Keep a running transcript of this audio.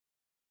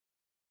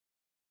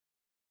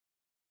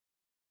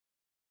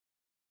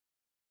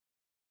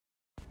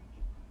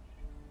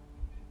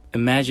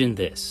Imagine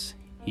this.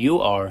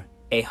 You are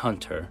a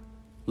hunter,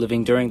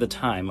 living during the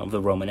time of the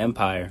Roman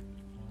Empire.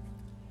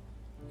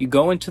 You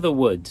go into the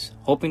woods,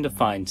 hoping to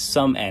find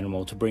some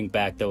animal to bring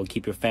back that will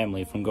keep your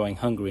family from going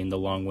hungry in the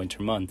long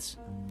winter months.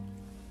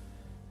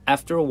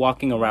 After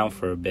walking around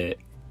for a bit,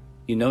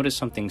 you notice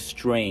something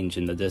strange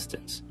in the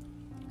distance,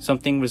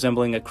 something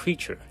resembling a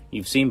creature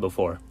you've seen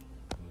before.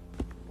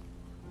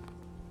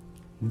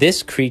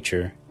 This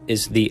creature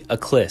is the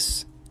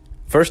Achlis,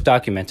 first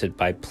documented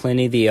by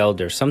Pliny the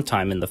Elder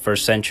sometime in the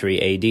 1st century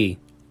AD.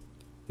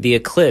 The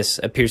Achlis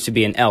appears to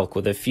be an elk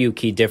with a few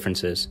key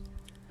differences.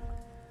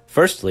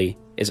 Firstly,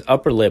 its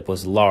upper lip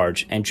was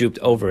large and drooped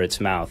over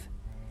its mouth.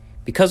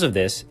 Because of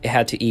this, it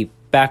had to eat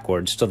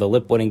backwards so the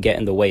lip wouldn't get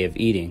in the way of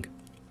eating.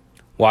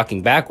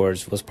 Walking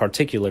backwards was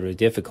particularly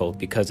difficult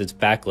because its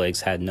back legs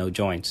had no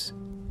joints.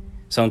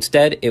 So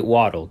instead, it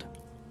waddled.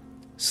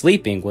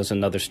 Sleeping was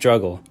another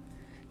struggle.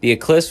 The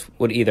Achlis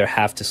would either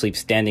have to sleep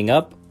standing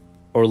up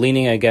or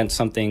leaning against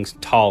something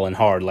tall and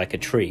hard like a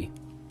tree.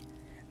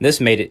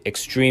 This made it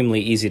extremely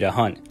easy to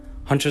hunt.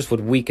 Hunters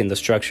would weaken the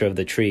structure of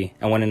the tree,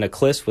 and when an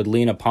Achlis would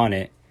lean upon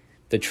it,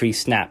 the tree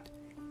snapped,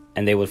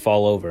 and they would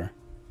fall over.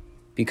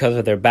 Because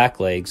of their back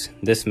legs,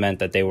 this meant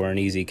that they were an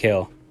easy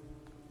kill.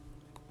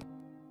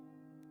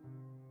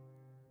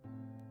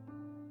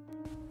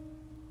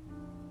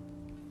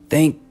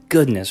 Thank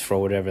goodness for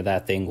whatever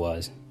that thing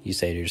was, you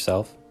say to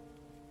yourself.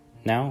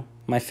 Now,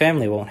 my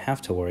family won't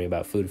have to worry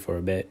about food for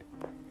a bit.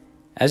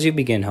 As you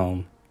begin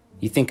home,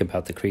 you think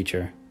about the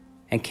creature,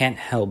 and can't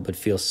help but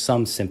feel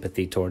some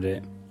sympathy toward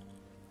it.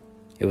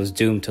 It was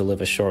doomed to live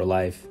a short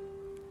life,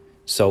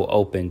 so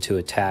open to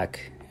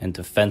attack and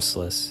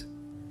defenseless.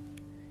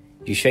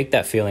 You shake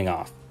that feeling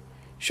off.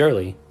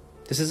 Surely,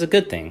 this is a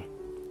good thing.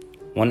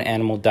 One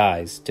animal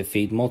dies to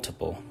feed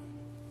multiple.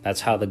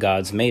 That's how the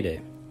gods made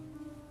it.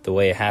 The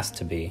way it has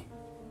to be.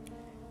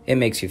 It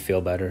makes you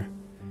feel better.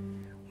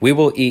 We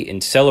will eat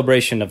in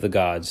celebration of the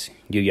gods,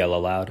 you yell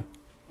aloud.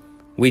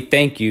 We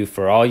thank you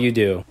for all you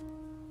do.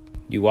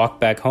 You walk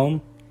back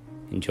home,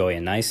 enjoy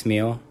a nice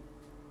meal,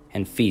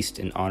 and feast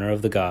in honor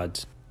of the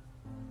gods,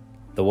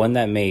 the one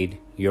that made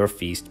your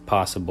feast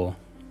possible.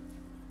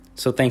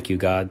 So thank you,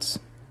 gods.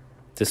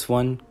 This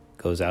one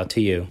goes out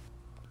to you.